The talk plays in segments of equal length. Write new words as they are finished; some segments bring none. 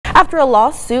After a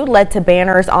lawsuit led to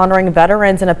banners honoring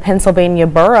veterans in a Pennsylvania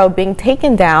borough being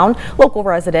taken down, local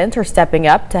residents are stepping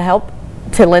up to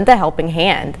lend a helping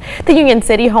hand. The Union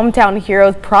City Hometown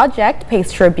Heroes Project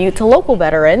pays tribute to local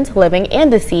veterans, living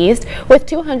and deceased, with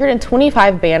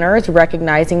 225 banners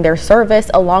recognizing their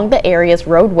service along the area's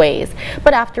roadways.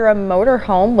 But after a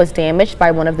motorhome was damaged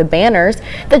by one of the banners,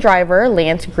 the driver,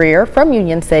 Lance Greer from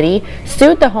Union City,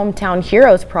 sued the Hometown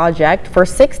Heroes Project for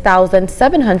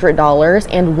 $6,700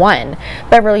 and won.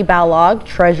 Beverly Balog,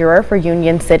 treasurer for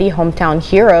Union City Hometown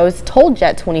Heroes, told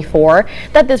Jet 24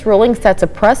 that this ruling sets a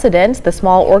precedent the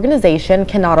small organization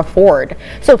cannot afford.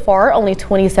 So far, only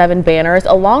 27 banners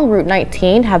along Route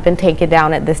 19 have been taken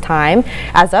down at this time.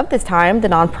 As of this time, the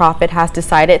nonprofit has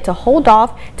decided to hold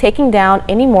off taking down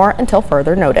any more until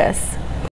further notice.